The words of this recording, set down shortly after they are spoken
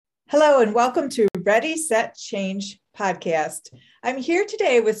Hello and welcome to Ready, Set, Change podcast. I'm here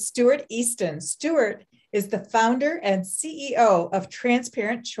today with Stuart Easton. Stuart is the founder and CEO of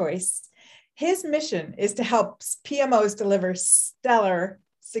Transparent Choice. His mission is to help PMOs deliver stellar,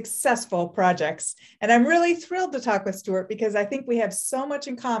 successful projects. And I'm really thrilled to talk with Stuart because I think we have so much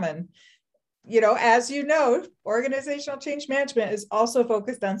in common. As you know, organizational change management is also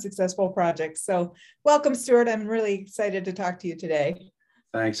focused on successful projects. So welcome, Stuart. I'm really excited to talk to you today.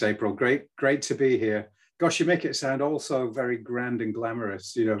 Thanks, April. Great to be here. Gosh, you make it sound also very grand and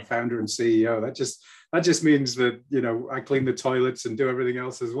glamorous, founder and CEO. That just means that, I clean the toilets and do everything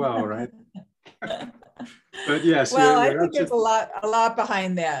else as well, right? But yes. Well, I think there's a lot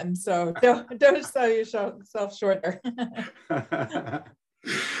behind that. And so don't sell yourself short there.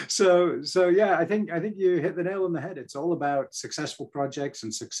 So yeah, I think you hit the nail on the head. It's all about successful projects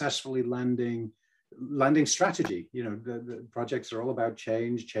and successfully landing strategy. The projects are all about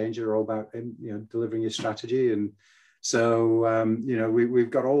change are all about delivering your strategy. And so we've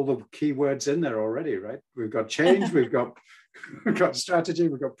got all the keywords in there already, right? We've got change, we've got strategy,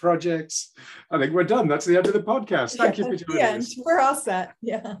 we've got projects. I think we're done. That's the end of the podcast. Thank you for joining us. We're all set.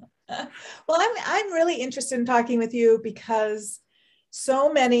 Yeah. Well, I'm really interested in talking with you because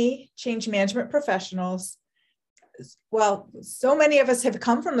so many change management professionals, so many of us have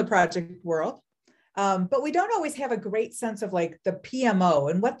come from the project world. But we don't always have a great sense of like the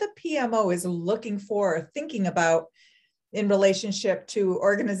PMO and what the PMO is looking for or thinking about in relationship to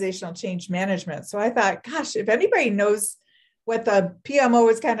organizational change management. So I thought, gosh, if anybody knows what the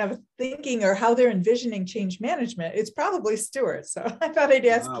PMO is kind of thinking or how they're envisioning change management, it's probably Stuart. So I thought I'd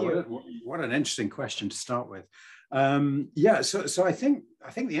ask you. What an interesting question to start with. So I think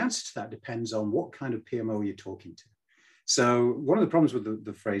the answer to that depends on what kind of PMO you're talking to. So one of the problems with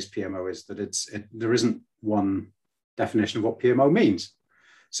the phrase PMO is that there isn't one definition of what PMO means.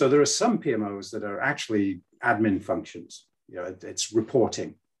 So there are some PMOs that are actually admin functions. It's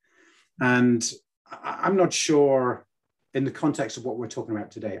reporting. And I'm not sure, in the context of what we're talking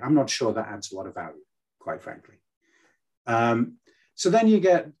about today, I'm not sure that adds a lot of value, quite frankly. So then you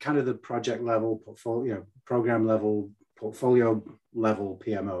get kind of the project level, portfolio, program level, portfolio level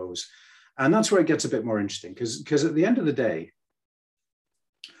PMOs. And that's where it gets a bit more interesting because at the end of the day,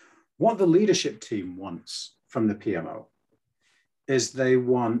 what the leadership team wants from the PMO is they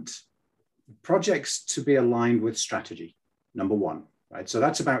want projects to be aligned with strategy, number one, right? So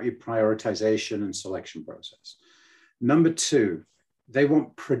that's about your prioritization and selection process. Number two, they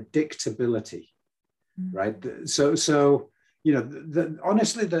want predictability, right? So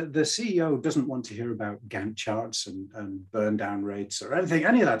honestly, the CEO doesn't want to hear about Gantt charts and burn down rates or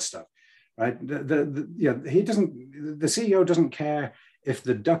any of that stuff. Right? The CEO doesn't care if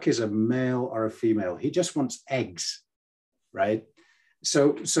the duck is a male or a female. He just wants eggs, right?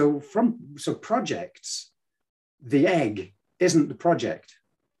 So projects, the egg isn't the project.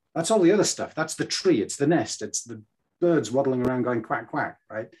 That's all the other stuff. That's the tree. It's the nest. It's the birds waddling around going quack quack,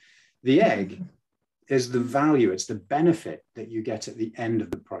 right? The egg is the value. It's the benefit that you get at the end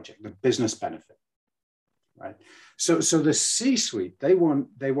of the project, the business benefit. Right. So the C-suite, they want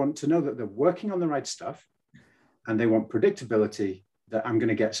to know that they're working on the right stuff, and they want predictability that I'm going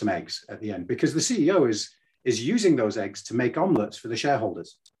to get some eggs at the end, because the CEO is using those eggs to make omelets for the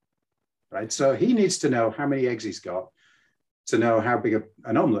shareholders. Right. So he needs to know how many eggs he's got to know how big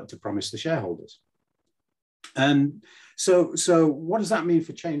an omelet to promise the shareholders. And so what does that mean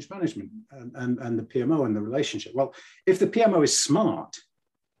for change management and the PMO and the relationship? Well, if the PMO is smart,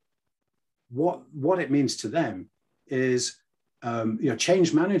 what it means to them is,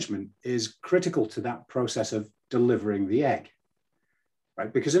 change management is critical to that process of delivering the egg,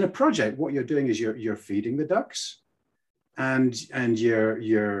 right? Because in a project, what you're doing is you're feeding the ducks, and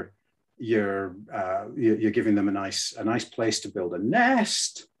you're giving them a nice place to build a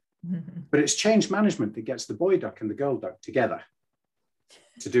nest. But it's change management that gets the boy duck and the girl duck together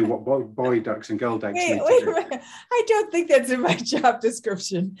to do what boy ducks and girl ducks need to do. Wait a minute. I don't think that's in my job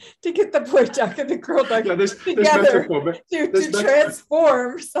description, to get the boy duck and the girl duck together to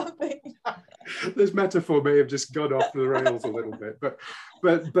transform something. This metaphor may have just gone off the rails a little bit,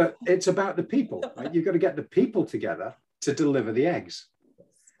 but it's about the people, right? You've got to get the people together to deliver the eggs.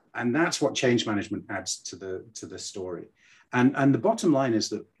 And that's what change management adds to the story. And the bottom line is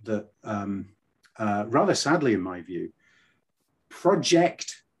that rather sadly, in my view,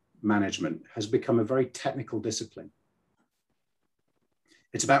 project management has become a very technical discipline.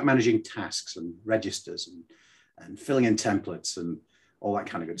 It's about managing tasks and registers and filling in templates and all that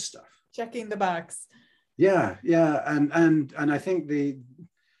kind of good stuff. Checking the box. Yeah. And I think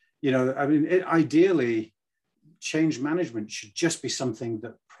ideally, change management should just be something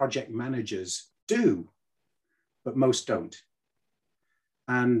that project managers do, but most don't.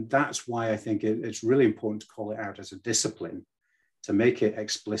 And that's why I think it's really important to call it out as a discipline, to make it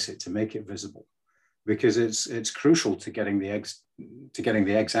explicit, to make it visible, because it's crucial to getting the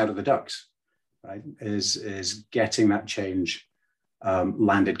eggs out of the ducks, right? Is getting that change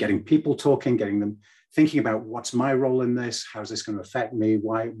landed, getting people talking, getting them thinking about what's my role in this, how's this going to affect me,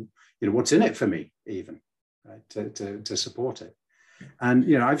 why, what's in it for me, even, right? To support it.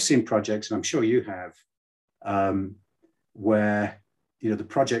 And I've seen projects, and I'm sure you have, where the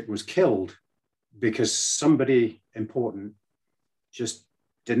project was killed because somebody important just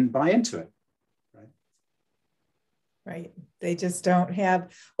didn't buy into it. Right. They just don't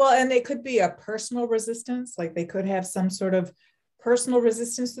have, well, and it could be a personal resistance, like they could have some sort of personal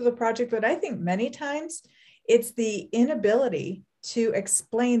resistance to the project. But I think many times it's the inability to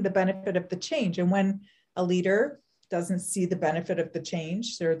explain the benefit of the change. And when a leader doesn't see the benefit of the change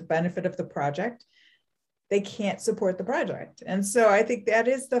or the benefit of the project, they can't support the project. And so I think that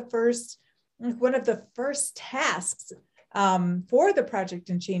is one of the first tasks for the project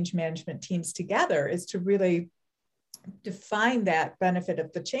and change management teams together, is to really define that benefit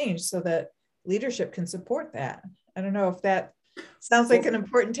of the change so that leadership can support that. I don't know if that sounds like an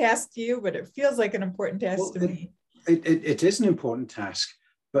important task to you, but it feels like an important task to me. It is an important task,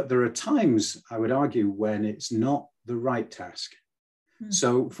 but there are times, I would argue, when it's not the right task.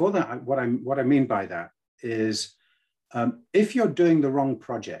 So for that, what I mean by that is, if you're doing the wrong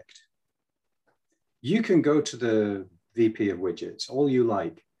project, you can go to the VP of widgets, all you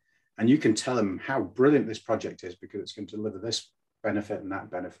like, and you can tell them how brilliant this project is because it's going to deliver this benefit and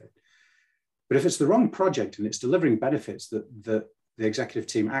that benefit. But if it's the wrong project and it's delivering benefits that the executive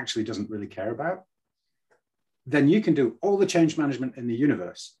team actually doesn't really care about, then you can do all the change management in the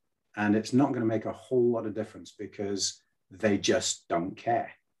universe, and it's not going to make a whole lot of difference because they just don't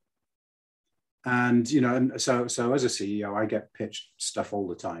care. And and so as a CEO, I get pitched stuff all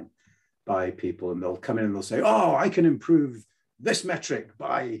the time by people, and they'll come in and they'll say, "Oh, I can improve this metric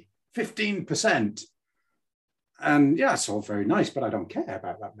by 15%." And yeah, it's all very nice, but I don't care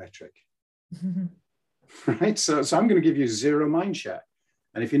about that metric. Right? So I'm going to give you 0 mind share.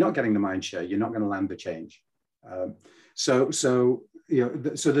 And if you're not getting the mind share, you're not going to land the change. So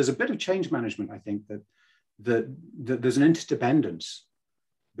there's a bit of change management, I think, that there's an interdependence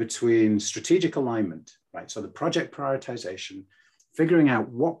between strategic alignment, right? So the project prioritization, figuring out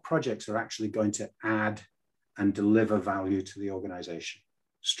what projects are actually going to add and deliver value to the organization.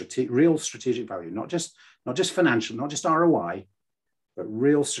 Real strategic value, not just financial, not just ROI, but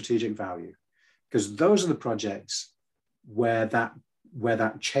real strategic value, because those are the projects where that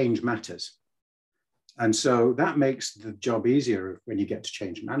change matters. And so that makes the job easier when you get to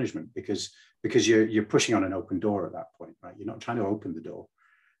change management, because you're pushing on an open door at that point, right? You're not trying to open the door,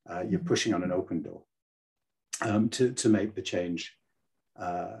 you're pushing on an open door to make the change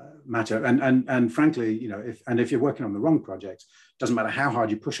matter. And frankly, if you're working on the wrong project, doesn't matter how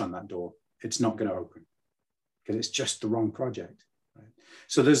hard you push on that door, it's not going to open because it's just the wrong project. Right?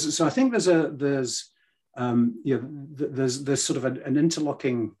 So I think there's sort of an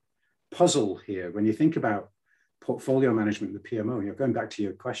interlocking puzzle here when you think about portfolio management, the PMO. You're going back to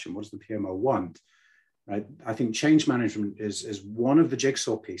your question, what does the PMO want? Right? I think change management is one of the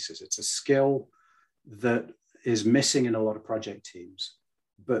jigsaw pieces. It's a skill that is missing in a lot of project teams,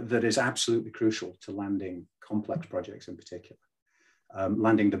 but that is absolutely crucial to landing complex projects in particular,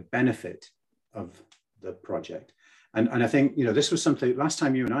 landing the benefit of the project. And I think, this was something, last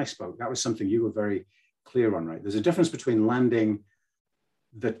time you and I spoke, that was something you were very clear on, right? There's a difference between landing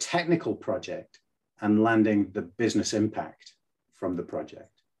the technical project and landing the business impact from the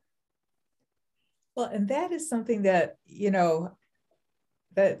project. Well, and that is something that,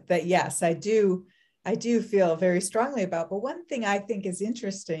 that yes, I do feel very strongly about. But one thing I think is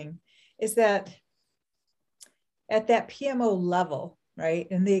interesting is that at that PMO level, right,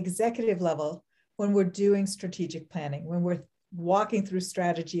 and the executive level, when we're doing strategic planning, when we're walking through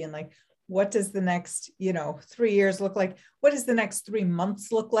strategy and like, what does the next, 3 years look like? What does the next 3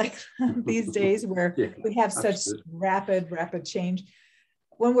 months look like these days where we have such rapid change?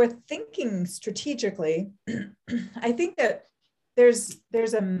 When we're thinking strategically, I think that there's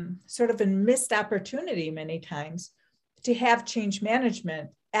a sort of a missed opportunity many times to have change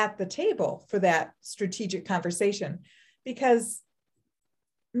management at the table for that strategic conversation, because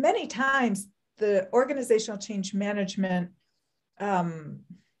many times the organizational change management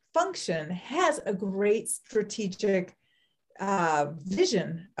function has a great strategic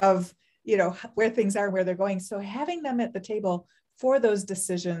vision of where things are, where they're going. So having them at the table for those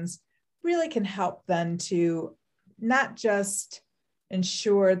decisions really can help then to not just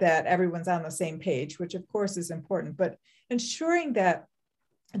ensure that everyone's on the same page, which of course is important, but ensuring that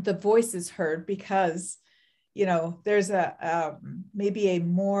the voice is heard, because, you know, there's maybe a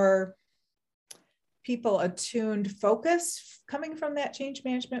more people attuned focus coming from that change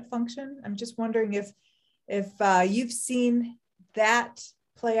management function. I'm just wondering if you've seen that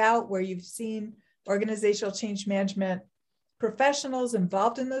play out, where you've seen organizational change management professionals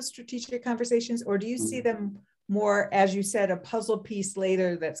involved in those strategic conversations, or do you see them more, as you said, a puzzle piece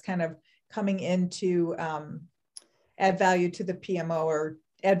later that's kind of coming in to add value to the PMO or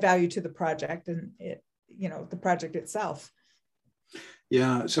add value to the project and it, you know, the project itself?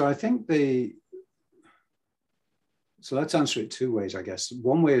 Yeah, so I think so let's answer it two ways, I guess.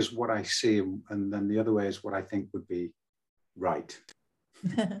 One way is what I see, and then the other way is what I think would be right.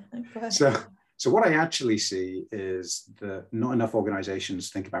 So what I actually see is that not enough organizations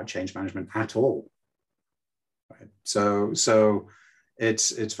think about change management at all. Right? So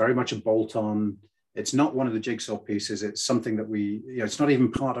it's very much a bolt-on. It's not one of the jigsaw pieces. It's something that it's not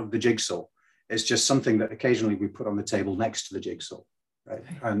even part of the jigsaw. It's just something that occasionally we put on the table next to the jigsaw, right?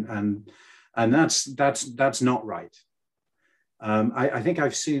 And that's not right. I think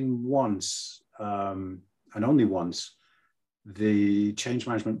I've seen once, and only once, the change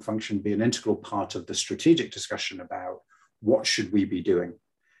management function be an integral part of the strategic discussion about what should we be doing.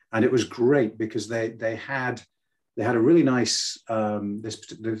 And it was great because they had a really nice, this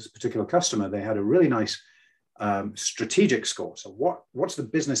particular customer, they had a really nice strategic score. So what's the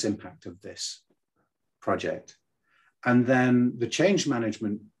business impact of this project? And then the change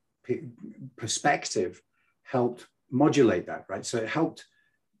management perspective helped modulate that, right? So it helped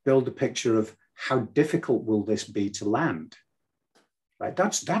build a picture of how difficult will this be to land, right?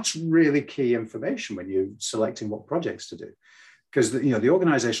 That's really key information when you're selecting what projects to do, because the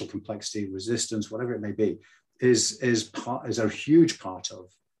organizational complexity, resistance, whatever it may be, is a huge part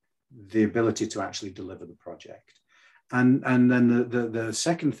of the ability to actually deliver the project. And then the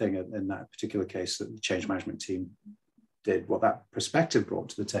second thing in that particular case that the change management team did, what that perspective brought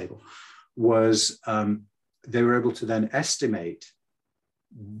to the table, was they were able to then estimate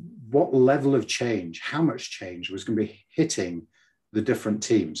what level of change, how much change was going to be hitting the different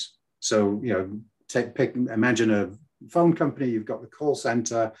teams. So, imagine a phone company, you've got the call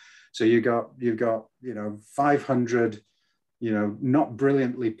center. So you've got 500, not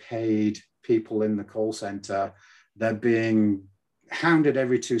brilliantly paid people in the call center. They're being hounded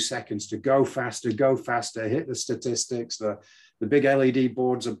every 2 seconds to go faster, hit the statistics, the big LED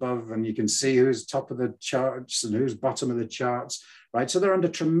boards above, and you can see who's top of the charts and who's bottom of the charts, right? So they're under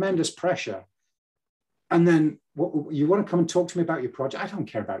tremendous pressure. And then you want to come and talk to me about your project? I don't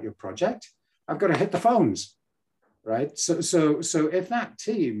care about your project. I've got to hit the phones, right? So if that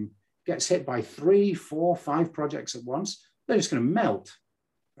team gets hit by 3, 4, 5 projects at once, they're just going to melt,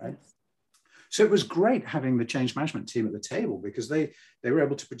 right? So it was great having the change management team at the table, because they were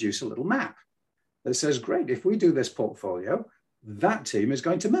able to produce a little map that says, great, if we do this portfolio, that team is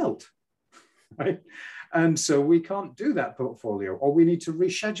going to melt, right? And so we can't do that portfolio, or we need to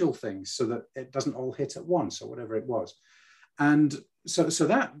reschedule things so that it doesn't all hit at once, or whatever it was. And so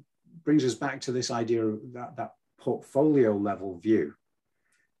that brings us back to this idea of that portfolio level view,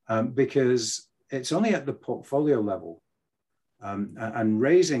 because it's only at the portfolio level and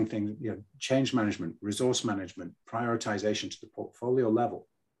raising things, change management, resource management, prioritization to the portfolio level,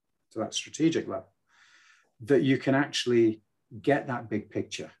 to that strategic level, that you can actually get that big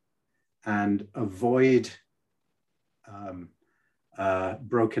picture and avoid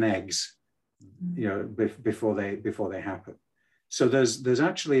broken eggs, before they happen. So there's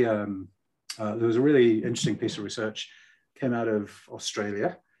actually there was a really interesting piece of research came out of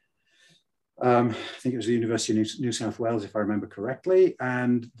Australia. I think it was the University of New South Wales, if I remember correctly,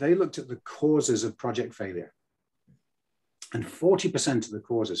 and they looked at the causes of project failure. And 40% of the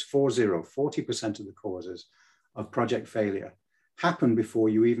causes, 40% of the causes of project failure happen before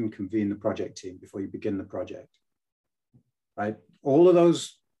you even convene the project team, before you begin the project, right? All of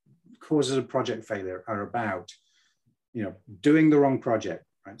those causes of project failure are about, doing the wrong project,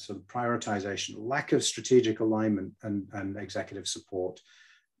 right? So the prioritization, lack of strategic alignment and executive support,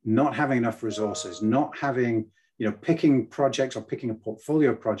 not having enough resources, not having, picking projects or picking a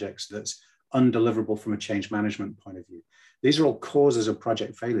portfolio of projects that's undeliverable from a change management point of view. These are all causes of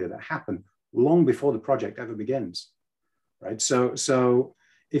project failure that happen long before the project ever begins, right? So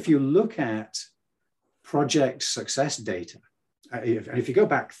if you look at project success data, if you go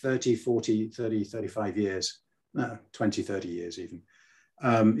back 30, 40, 30, 35 years, 20, 30 years even,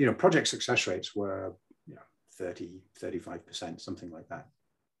 project success rates were 30, 35%, something like that.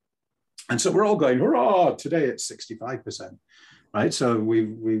 And so we're all going, hurrah, today it's 65%. right? So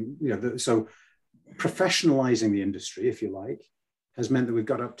so professionalizing the industry, if you like, has meant that we've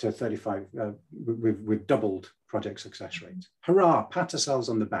got up to 35, we've doubled project success rates. Hurrah, pat ourselves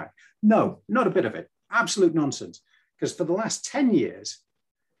on the back. No, not a bit of it. Absolute nonsense. Because for the last 10 years,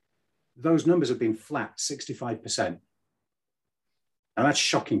 those numbers have been flat, 65%. And that's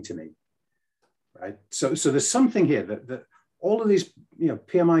shocking to me, right? So there's something here that all of these,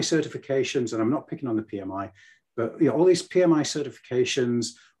 PMI certifications, and I'm not picking on the PMI, but all these PMI certifications,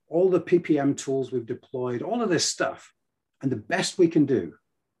 all the PPM tools we've deployed, all of this stuff, and the best we can do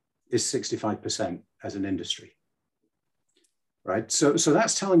is 65% as an industry, right? So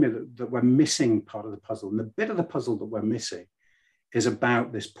that's telling me that we're missing part of the puzzle. And the bit of the puzzle that we're missing is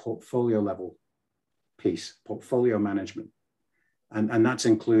about this portfolio level piece, portfolio management. And that's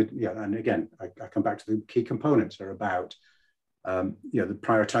and again, I come back to the key components are about, the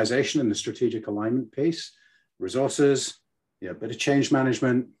prioritization and the strategic alignment piece, resources, a bit of change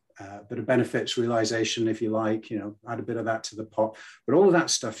management, a bit of benefits realization, if you like, add a bit of that to the pot. But all of that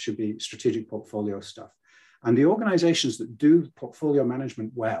stuff should be strategic portfolio stuff. And the organizations that do portfolio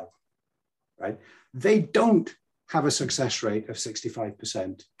management well, right, they don't have a success rate of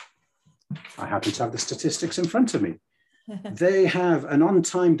 65%. I happen to have the statistics in front of me. They have an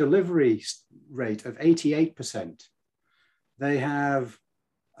on-time delivery rate of 88%. They have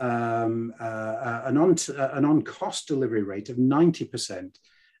an on-cost delivery rate of 90%.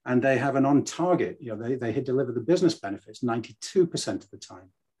 And they have an on-target, they deliver the business benefits 92% of the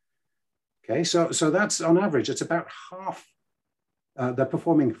time. Okay, so that's on average, it's about half, they're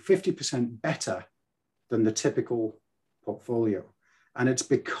performing 50% better than the typical portfolio. And it's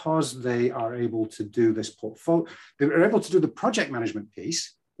because they are able to do this portfolio, they're able to do the project management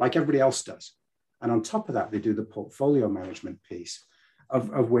piece like everybody else does. And on top of that, they do the portfolio management piece,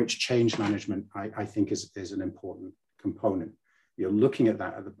 of which change management, I think, is an important component. You're looking at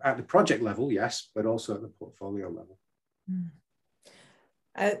that at the project level, yes, but also at the portfolio level.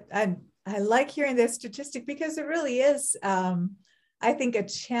 I like hearing this statistic because it really is, I think, a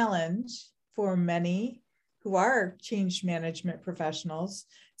challenge for many who are change management professionals.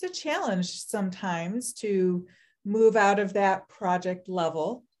 It's a challenge sometimes to move out of that project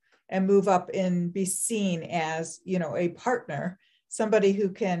level and move up and be seen as, a partner, somebody who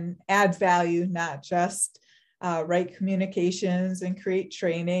can add value, not just write communications and create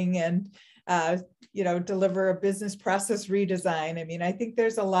training and, deliver a business process redesign. I mean, I think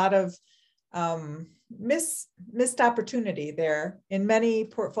there's a lot of missed opportunity there in many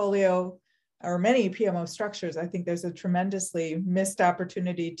portfolio or many PMO structures. I think there's a tremendously missed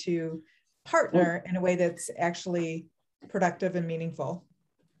opportunity to partner in a way that's actually productive and meaningful.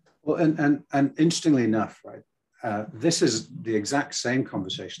 Well, and interestingly enough, right, this is the exact same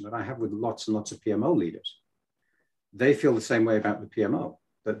conversation that I have with lots and lots of PMO leaders. They feel the same way about the PMO,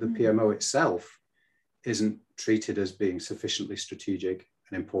 that the PMO itself isn't treated as being sufficiently strategic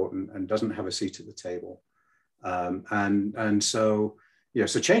and important and doesn't have a seat at the table. So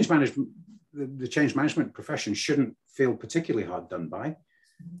change management, the change management profession shouldn't feel particularly hard done by.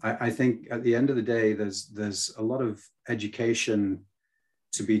 I think at the end of the day, there's a lot of education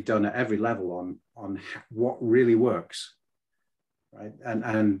to be done at every level on what really works, right?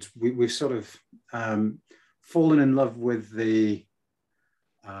 And we've sort of fallen in love with the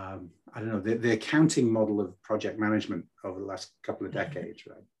accounting model of project management over the last couple of decades,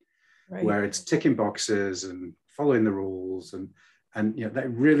 right? Where it's ticking boxes and following the rules, and that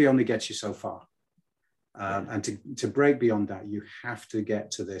really only gets you so far. And to break beyond that, you have to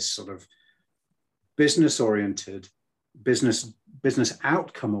get to this sort of business-oriented, business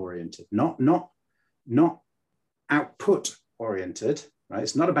outcome-oriented, not output-oriented, right?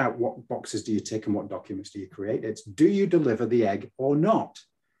 It's not about what boxes do you tick and what documents do you create. It's, do you deliver the egg or not?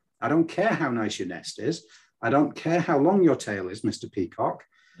 I don't care how nice your nest is. I don't care how long your tail is, Mr. Peacock.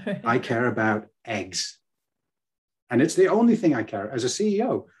 I care about eggs. And it's the only thing I care, as a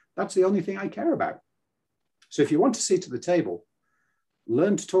CEO, that's the only thing I care about. So if you want a seat at the table,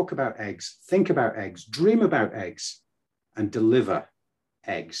 learn to talk about eggs, think about eggs, dream about eggs, and deliver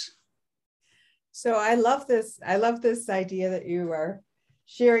eggs. So I love this. I love this idea that you are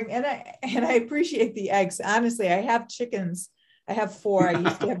sharing. And I appreciate the eggs. Honestly, I have chickens. I have 4. I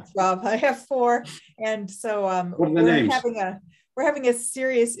used to have 12. I have 4. And so we're having a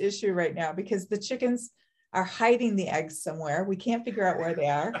serious issue right now because the chickens are hiding the eggs somewhere. We can't figure out where they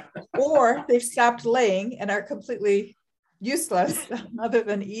are, or they've stopped laying and are completely useless other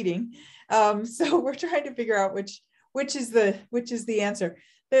than eating. So we're trying to figure out which is the answer.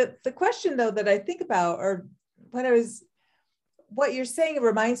 The question though that I think about, or what you're saying, it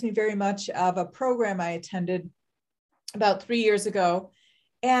reminds me very much of a program I attended about 3 years ago.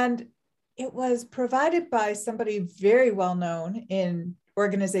 And it was provided by somebody very well known in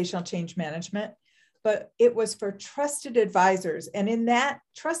organizational change management, but it was for trusted advisors. And in that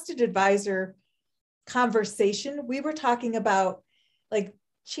trusted advisor conversation, we were talking about like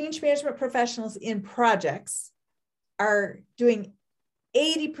change management professionals in projects are doing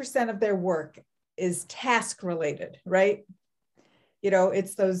 80% of their work is task related, right? You know,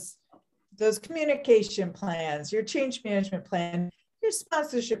 it's those communication plans, your change management plan, your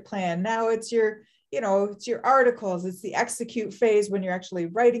sponsorship plan. Now it's your, you know, it's your articles, it's the execute phase when you're actually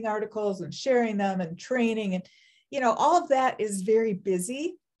writing articles and sharing them and training. And, you know, all of that is very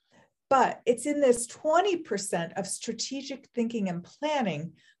busy, but it's in this 20% of strategic thinking and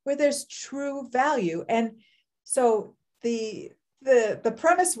planning where there's true value. And so the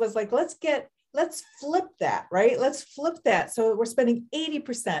premise was like, let's flip that, right? Let's flip that. So we're spending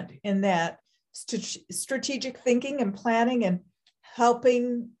 80% in that strategic thinking and planning and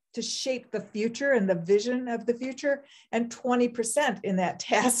helping to shape the future and the vision of the future, and 20% in that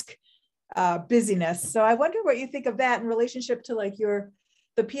task busyness. So I wonder what you think of that in relationship to like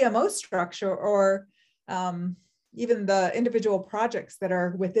the PMO structure, or even the individual projects that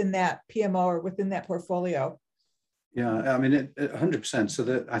are within that PMO or within that portfolio. Yeah, I mean, 100%.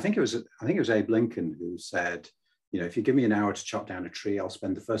 So I think it was Abe Lincoln who said, you know, if you give me an hour to chop down a tree, I'll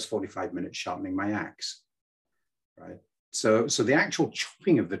spend the first 45 minutes sharpening my axe, right? So the actual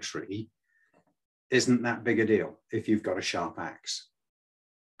chopping of the tree isn't that big a deal if you've got a sharp axe.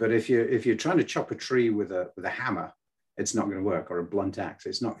 But if you're trying to chop a tree with a hammer, it's not going to work, or a blunt axe.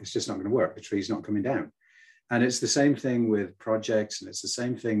 It's just not going to work. The tree's not coming down. And it's the same thing with projects, and it's the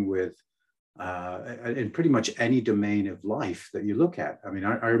same thing with in pretty much any domain of life that you look at. I mean,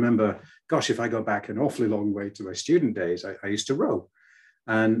 I remember, gosh, if I go back an awfully long way to my student days, I used to row,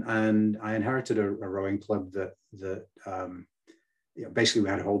 and I inherited a rowing club that you know, basically we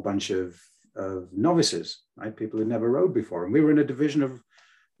had a whole bunch of novices, right? People who'd never rowed before, and we were in a division of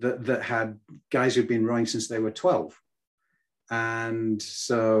that had guys who'd been rowing since they were 12, and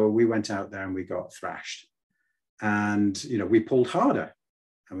so we went out there and we got thrashed, and you know, we pulled harder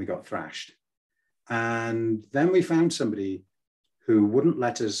and we got thrashed. And then we found somebody who wouldn't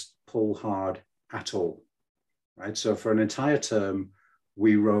let us pull hard at all, right? So for an entire term,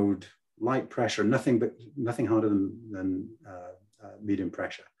 we rowed light pressure, nothing harder than medium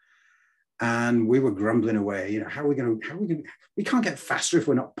pressure. And we were grumbling away, you know, we can't get faster if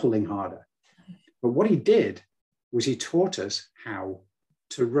we're not pulling harder. But what he did was he taught us how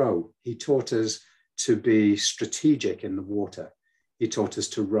to row. He taught us to be strategic in the water. He taught us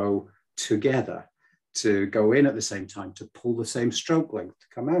to row together, to go in at the same time, to pull the same stroke length, to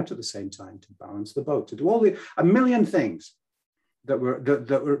come out at the same time, to balance the boat, to do a million things that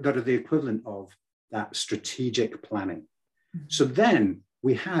are the equivalent of that strategic planning. Mm-hmm. So then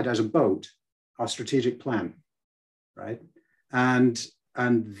we had, as a boat, our strategic plan, right? And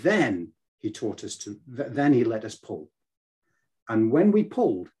then he taught us then he let us pull. And when we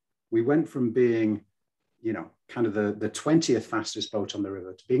pulled, we went from being, you know, kind of the 20th fastest boat on the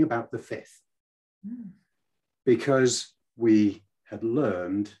river to being about the 5th. Because we had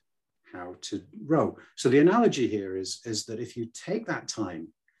learned how to row. So the analogy here is that if you take that time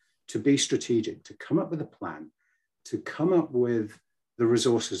to be strategic, to come up with a plan, to come up with the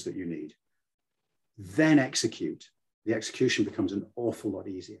resources that you need, then execute, the execution becomes an awful lot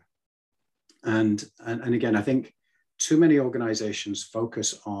easier. And again, I think too many organizations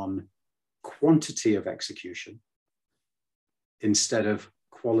focus on quantity of execution instead of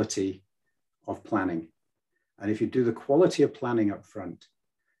quality of planning. And if you do the quality of planning up front,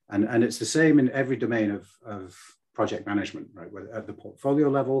 and it's the same in every domain of project management, right? Whether at the portfolio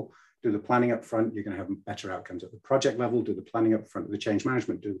level, do the planning up front, you're going to have better outcomes. At the project level, do the planning up front. The change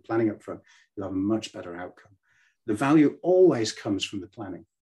management, do the planning up front, you'll have a much better outcome. The value always comes from the planning.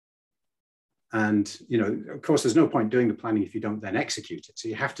 And, you know, of course, there's no point doing the planning if you don't then execute it. So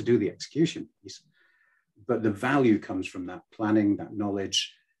you have to do the execution piece. But the value comes from that planning, that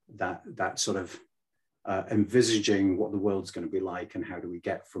knowledge, that sort of envisaging what the world's going to be like and how do we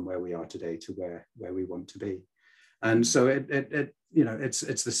get from where we are today to where we want to be. And so it you know, it's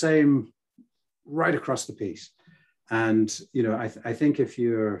the same right across the piece. And, you know, I think if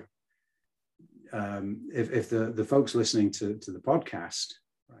you're, if the folks listening to the podcast,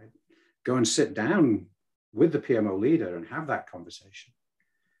 right, go and sit down with the PMO leader and have that conversation,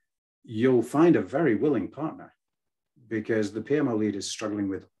 you'll find a very willing partner, because the PMO leader is struggling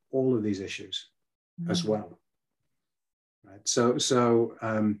with all of these issues as well, right? So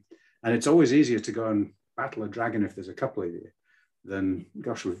and it's always easier to go and battle a dragon if there's a couple of you, then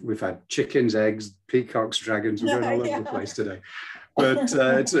gosh, we've had chickens, eggs, peacocks, dragons. We're going all over the place today. But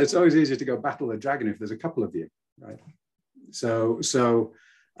it's always easier to go battle a dragon if there's a couple of you, right? So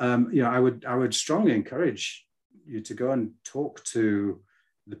I would strongly encourage you to go and talk to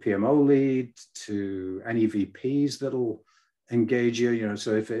the PMO lead, to any VPs that'll engage you.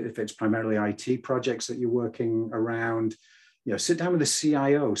 So if it's primarily IT projects that you're working around, sit down with the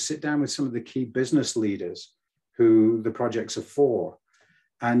CIO, sit down with some of the key business leaders who the projects are for,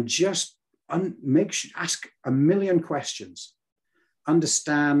 and just ask a million questions,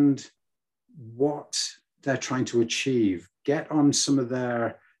 understand what they're trying to achieve, get on some of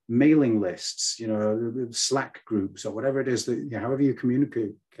their mailing lists, Slack groups or whatever it is that, however you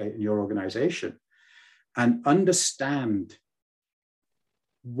communicate in your organization, and understand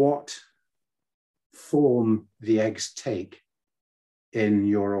what form the eggs take in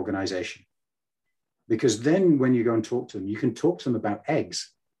your organization. Because then when you go and talk to them, you can talk to them about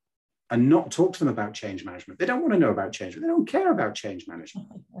eggs and not talk to them about change management. They don't want to know about change. They don't care about change management.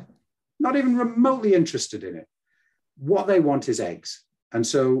 Not even remotely interested in it. What they want is eggs. And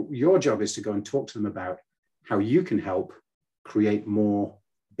so your job is to go and talk to them about how you can help create more,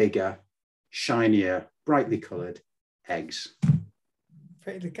 bigger, shinier, brightly colored eggs.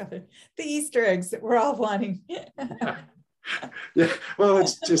 Brightly colored. The Easter eggs that we're all wanting. Yeah, well,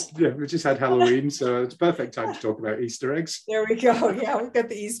 it's just, we just had Halloween, so it's a perfect time to talk about Easter eggs. There we go. Yeah, we've got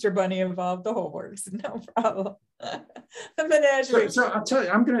the Easter bunny involved, the whole works, no problem. The menagerie. So I'll tell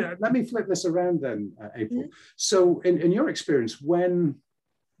you, let me flip this around then, April. Mm-hmm. So in your experience, when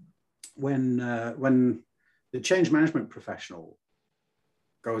the change management professional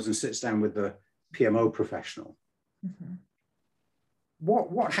goes and sits down with the PMO professional, mm-hmm.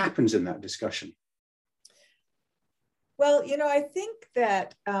 what happens in that discussion? Well, I think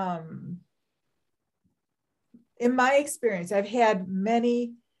that in my experience, I've had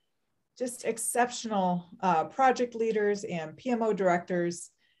many just exceptional project leaders and PMO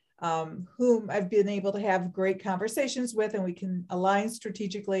directors whom I've been able to have great conversations with, and we can align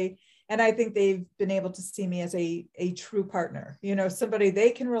strategically. And I think they've been able to see me as a true partner, somebody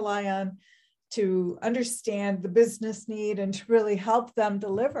they can rely on to understand the business need and to really help them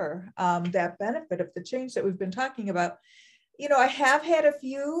deliver that benefit of the change that we've been talking about. I have had a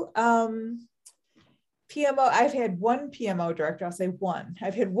few PMO, I've had one PMO director, I'll say one.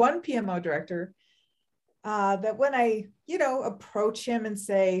 I've had one PMO director that when I, approach him and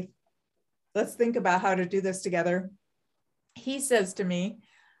say, let's think about how to do this together, he says to me,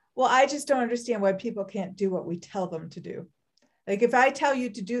 well, I just don't understand why people can't do what we tell them to do. Like, if I tell you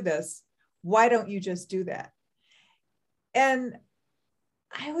to do this, why don't you just do that? And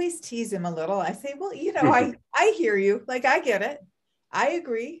I always tease him a little. I say, well, I hear you. Like, I get it. I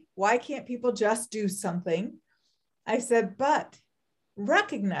agree. Why can't people just do something? I said, but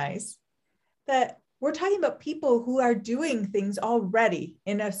recognize that we're talking about people who are doing things already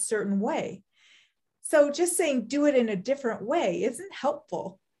in a certain way. So just saying do it in a different way isn't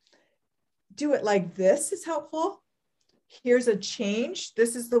helpful. Do it like this is helpful. Here's a change.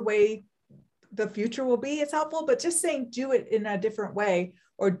 This is the way the future will be. It's helpful, but just saying do it in a different way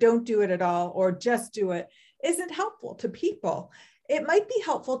or don't do it at all or just do it isn't helpful to people. It might be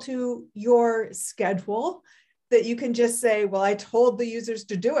helpful to your schedule that you can just say, well, I told the users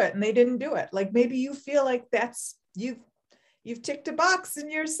to do it and they didn't do it. Like, maybe you feel like that's, you've ticked a box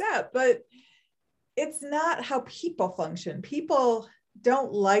and you're set, but it's not how people function. People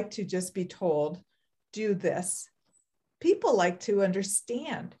don't like to just be told, do this. People like to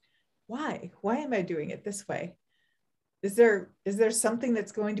understand why am I doing it this way? Is there something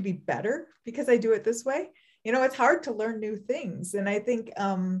that's going to be better because I do it this way? It's hard to learn new things. And I think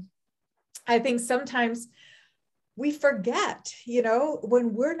sometimes we forget,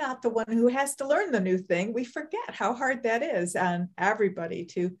 when we're not the one who has to learn the new thing, we forget how hard that is on everybody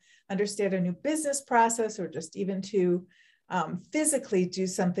to understand a new business process or just even to physically do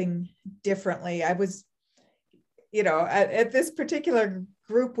something differently. I was, at this particular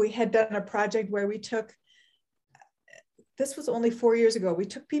group, we had done a project where we took, this was only 4 years ago, we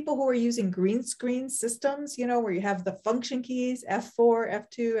took people who were using green screen systems, where you have the function keys, F4,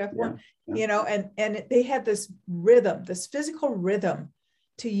 F2, F1, and they had this rhythm, this physical rhythm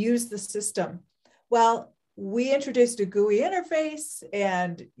to use the system. Well, we introduced a GUI interface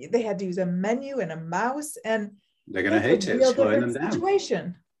and they had to use a menu and a mouse, and they're going to hate it, slowing them down.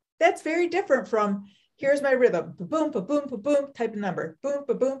 Situation. That's very different from, here's my rhythm, boom, boom, boom, type a number, boom,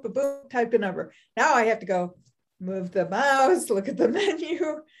 boom, boom, type a number. Now I have to go move the mouse, look at the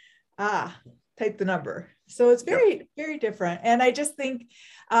menu, type the number. So it's very, very different. And I just think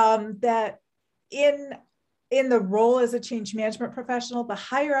that in in the role as a change management professional, the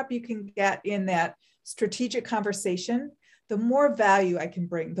higher up you can get in that strategic conversation, the more value I can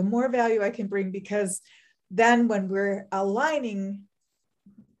bring, because then when we're aligning,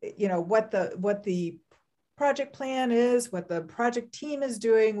 what the project plan is, what the project team is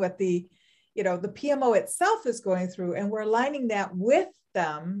doing, what the PMO itself is going through, and we're aligning that with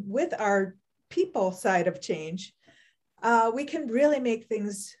them, with our people side of change, we can really make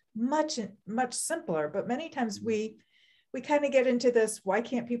things much simpler. But many times we kind of get into this, why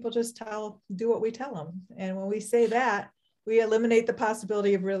can't people just do what we tell them? And when we say that, we eliminate the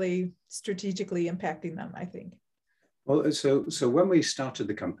possibility of really strategically impacting them, I think. Well, so when we started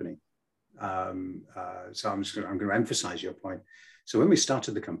the company, so I'm going to emphasize your point. So when we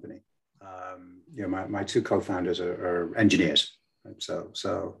started the company, my two co-founders are engineers, right?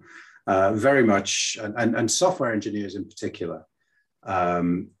 So very much, and software engineers in particular,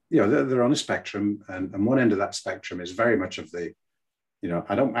 they're on a spectrum, and one end of that spectrum is very much of the,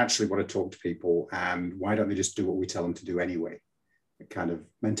 I don't actually want to talk to people, and why don't they just do what we tell them to do anyway, kind of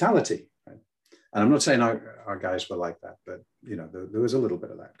mentality. Right? And I'm not saying our guys were like that, but there was a little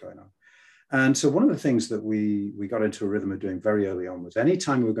bit of that going on. And so one of the things that we got into a rhythm of doing very early on was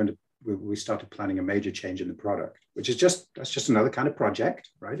anytime we started planning a major change in the product, which is that's just another kind of project,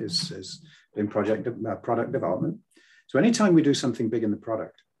 right? Is in product development. So anytime we do something big in the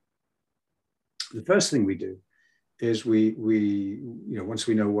product, the first thing we do is we once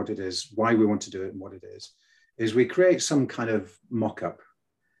we know what it is, why we want to do it and what it is we create some kind of mock-up,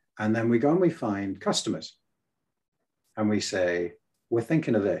 and then we go and we find customers and we say, we're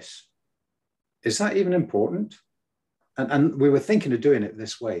thinking of this. Is that even important? And we were thinking of doing it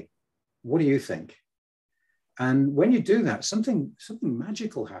this way. What do you think? And when you do that, something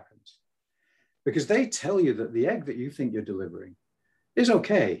magical happens, because they tell you that the egg that you think you're delivering is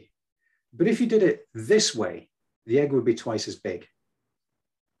okay, but if you did it this way, the egg would be twice as big.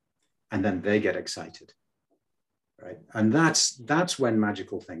 And then they get excited, right? And that's when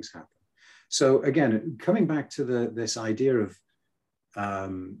magical things happen. So again, coming back to this idea of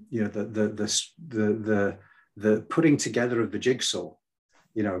the putting together of the jigsaw,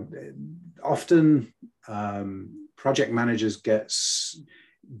 often project managers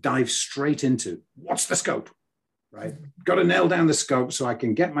dive straight into what's the scope, right? Got to nail down the scope so I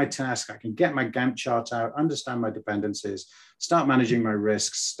can get my task, I can get my Gantt chart out, understand my dependencies, start managing my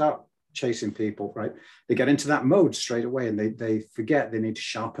risks, start chasing people, right? They get into that mode straight away, and they forget they need to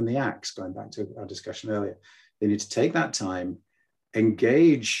sharpen the axe, going back to our discussion earlier. They need to take that time,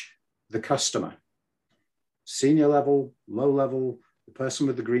 engage the customer, senior level, low level, the person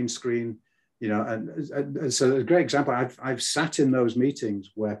with the green screen, and so a great example, I've sat in those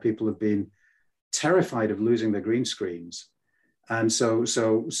meetings where people have been terrified of losing their green screens. And so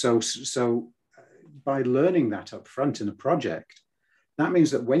by learning that up front in a project, that means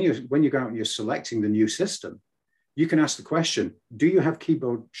that when you go out and you're selecting the new system, you can ask the question, do you have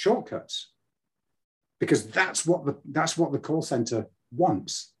keyboard shortcuts? Because that's what the call center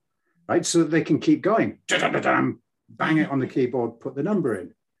wants, right? So that they can keep going, bang it on the keyboard, put the number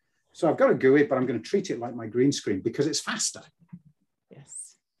in. So I've got a GUI, but I'm going to treat it like my green screen because it's faster.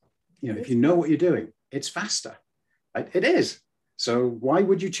 Yes. If you know what you're doing, it's faster, right? It is. So why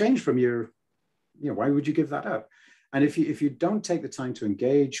would you change from why would you give that up? And if you don't take the time to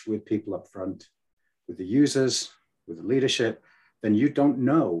engage with people up front, with the users, with the leadership, then you don't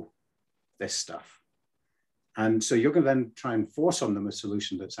know this stuff. And so you're going to then try and force on them a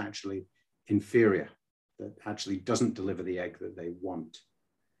solution that's actually inferior, that actually doesn't deliver the egg that they want.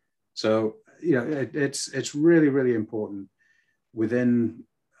 So, it's really, really important within,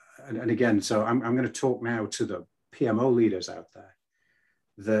 and again, so I'm going to talk now to the PMO leaders out there,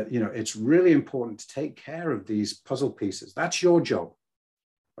 that, it's really important to take care of these puzzle pieces. That's your job,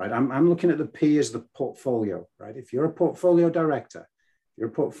 right? I'm looking at the P as the portfolio, right? If you're a portfolio director, you're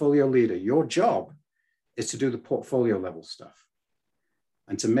a portfolio leader, your job is to do the portfolio level stuff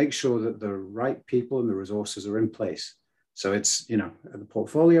and to make sure that the right people and the resources are in place. So it's, the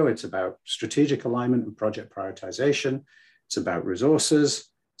portfolio, it's about strategic alignment and project prioritization. It's about resources.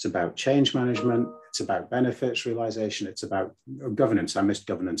 It's about change management. It's about benefits realization. It's about governance. I missed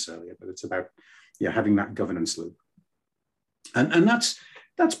governance earlier, but it's about having that governance loop. And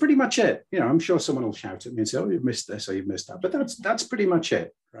that's pretty much it. I'm sure someone will shout at me and say, oh, you've missed this or you've missed that. But that's pretty much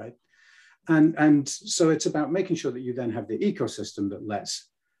it, right? And so it's about making sure that you then have the ecosystem that lets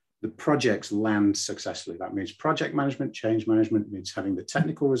the projects land successfully. That means project management, change management. It means having the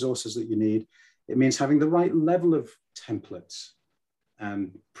technical resources that you need. It means having the right level of templates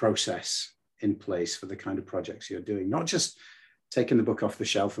and process in place for the kind of projects you're doing. Not just taking the book off the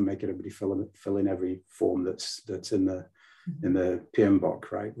shelf and making everybody fill in every form that's in the PM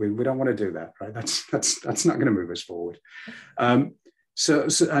box, right? We don't want to do that, right? That's not going to move us forward. So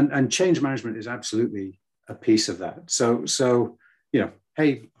change management is absolutely a piece of that. So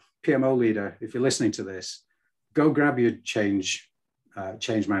hey, PMO leader, if you're listening to this, go grab your change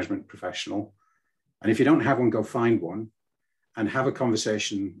management professional, and if you don't have one, go find one and have a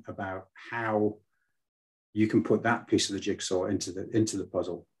conversation about how you can put that piece of the jigsaw into the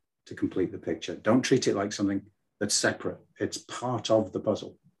puzzle to complete the picture. Don't treat it like something that's separate. It's part of the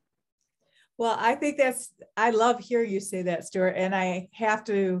puzzle. Well, I think I love hearing you say that, Stuart. And I have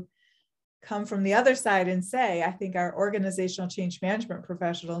to come from the other side and say, I think our organizational change management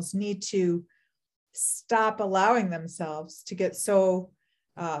professionals need to stop allowing themselves to get so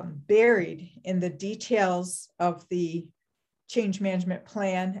buried in the details of the change management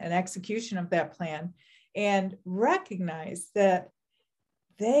plan and execution of that plan, and recognize that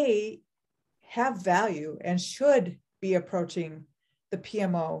they have value and should be approaching the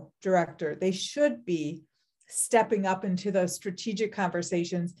PMO director. They should be stepping up into those strategic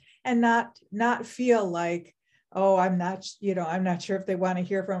conversations and not feel like, oh, I'm not sure if they want to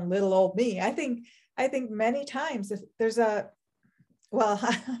hear from little old me. I think many times if there's I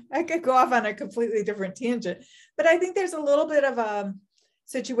could go off on a completely different tangent, but I think there's a little bit of a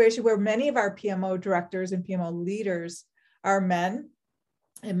situation where many of our PMO directors and PMO leaders are men,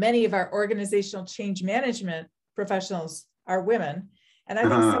 and many of our organizational change management professionals are women. And I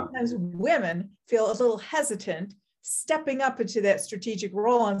think sometimes women feel a little hesitant stepping up into that strategic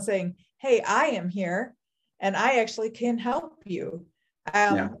role and saying, hey, I am here and I actually can help you.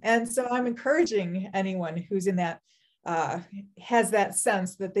 And so I'm encouraging anyone who's in that, has that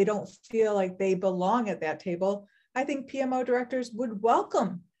sense that they don't feel like they belong at that table. I think PMO directors would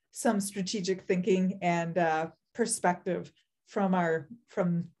welcome some strategic thinking and perspective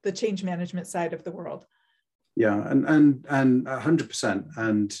from the change management side of the world. Yeah, and 100%.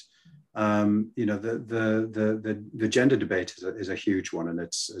 And the gender debate is a huge one, and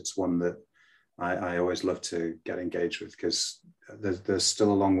it's one that I always love to get engaged with, because there's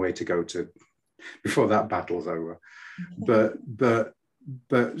still a long way to go before that battle's over. But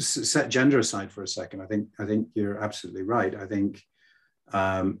set gender aside for a second. I think you're absolutely right. I think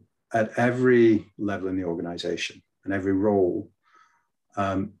at every level in the organization and every role,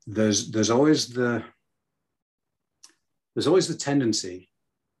 there's always the tendency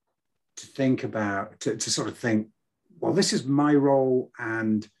to think about, to sort of think, well, this is my role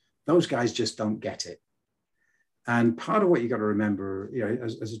and those guys just don't get it. And part of what you got to remember,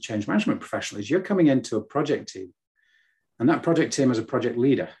 as a change management professional, is you're coming into a project team, and that project team has a project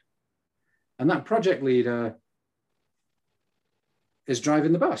leader, and that project leader is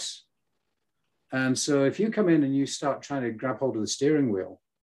driving the bus. And so if you come in and you start trying to grab hold of the steering wheel,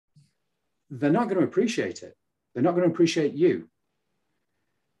 they're not going to appreciate it. They're not going to appreciate you.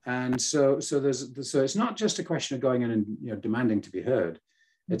 And so it's not just a question of going in and demanding to be heard.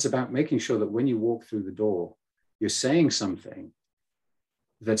 It's about making sure that when you walk through the door, you're saying something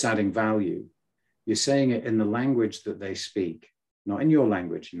that's adding value. You're saying it in the language that they speak, not in your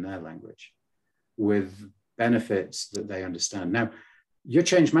language, in their language, with benefits that they understand. Now, you're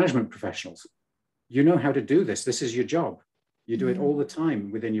change management professionals. You know how to do this. This is your job. You do it all the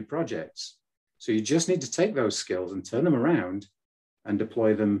time within your projects. So you just need to take those skills and turn them around and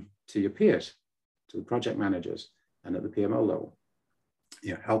deploy them to your peers, to the project managers, and at the PMO level.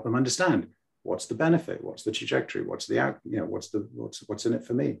 Help them understand what's the benefit, what's the trajectory, what's the what's in it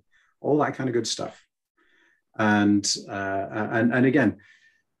for me, all that kind of good stuff. And again,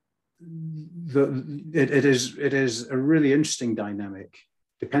 it is a really interesting dynamic,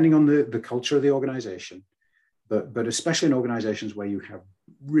 depending on the culture of the organization, but especially in organizations where you have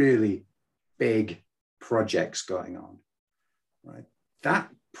really big projects going on, right? That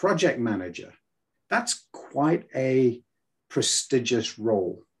project manager, that's quite a prestigious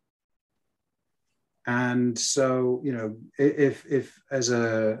role. And so, if as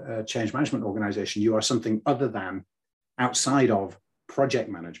a change management organization, you are something other than outside of project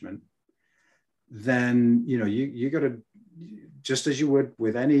management, then, you got to, just as you would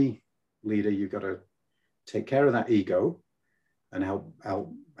with any leader, you got to take care of that ego and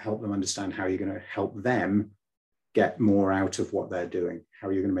help them understand how you're going to help them get more out of what they're doing, how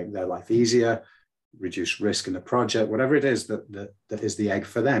you're going to make their life easier, reduce risk in the project, whatever it is that is the egg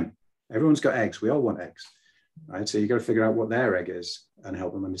for them. Everyone's got eggs. We all want eggs, right? So you got to figure out what their egg is and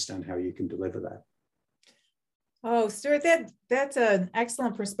help them understand how you can deliver that. Oh, Stuart, that's an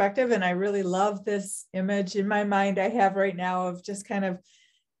excellent perspective. And I really love this image in my mind I have right now of just kind of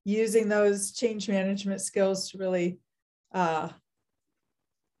using those change management skills to really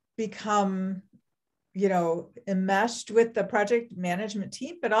become, you know, enmeshed with the project management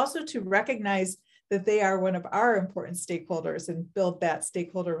team, but also to recognize that they are one of our important stakeholders and build that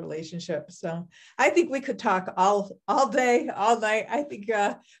stakeholder relationship. So I think we could talk all day, all night. I think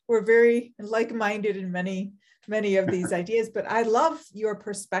we're very like-minded in many of these ideas, but I love your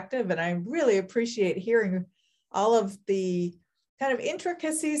perspective, and I really appreciate hearing all of the kind of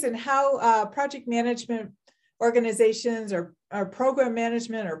intricacies and how project management organizations or program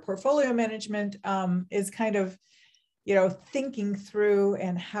management or portfolio management is kind of, you know, thinking through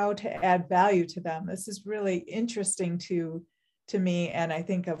and how to add value to them. This is really interesting to me, and I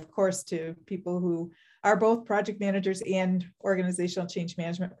think, of course, to people who are both project managers and organizational change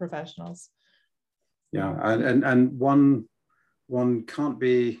management professionals. Yeah, and one can't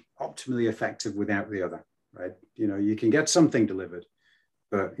be optimally effective without the other, right? You know, you can get something delivered,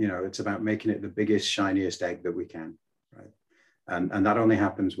 but you know, it's about making it the biggest, shiniest egg that we can, right? And that only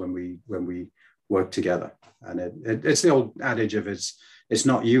happens when we work together. And it's the old adage of it's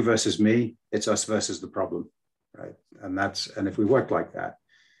not you versus me, it's us versus the problem, right? And if we work like that,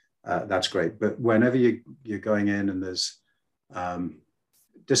 that's great. But whenever you're going in and there's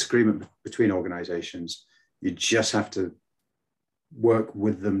disagreement between organizations, you just have to work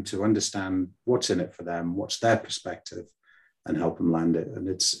with them to understand what's in it for them, what's their perspective, and help them land it. And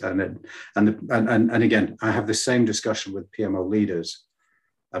again, I have the same discussion with PMO leaders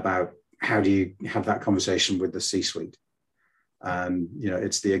about how do you have that conversation with the C-suite. And you know,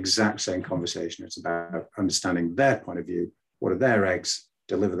 it's the exact same conversation. It's about understanding their point of view. What are their eggs?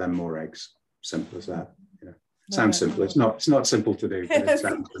 Deliver them more eggs. Simple as that. You know, sounds simple. It's not simple to do. But it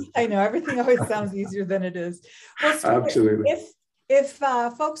sounds simple. I know, everything always sounds easier than it is. Well, Stuart, absolutely. If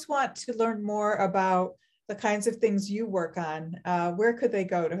folks want to learn more about the kinds of things you work on, where could they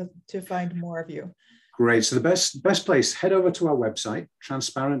go to find more of you? Great. So the best place, head over to our website,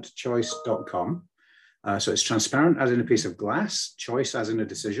 transparentchoice.com. So it's transparent as in a piece of glass, choice as in a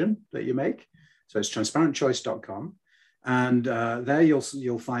decision that you make. So it's transparentchoice.com. And there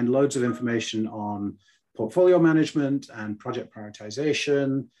you'll find loads of information on portfolio management and project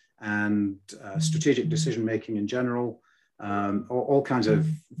prioritization and strategic decision making in general. All kinds of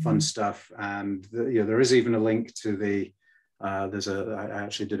fun stuff. And there is even a link to the I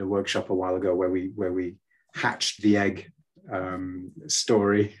actually did a workshop a while ago where we hatched the egg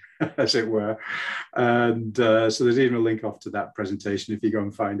story, as it were. And so there's even a link off to that presentation. If you go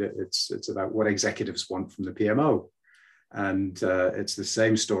and find it, it's about what executives want from the PMO. And it's the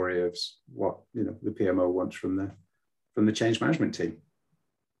same story as what the PMO wants from the change management team.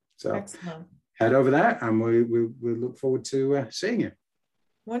 So excellent. Head over there, and we look forward to seeing you.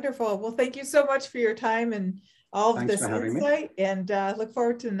 Wonderful. Well, thank you so much for your time and all of this insight, and look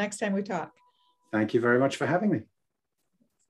forward to the next time we talk. Thank you very much for having me.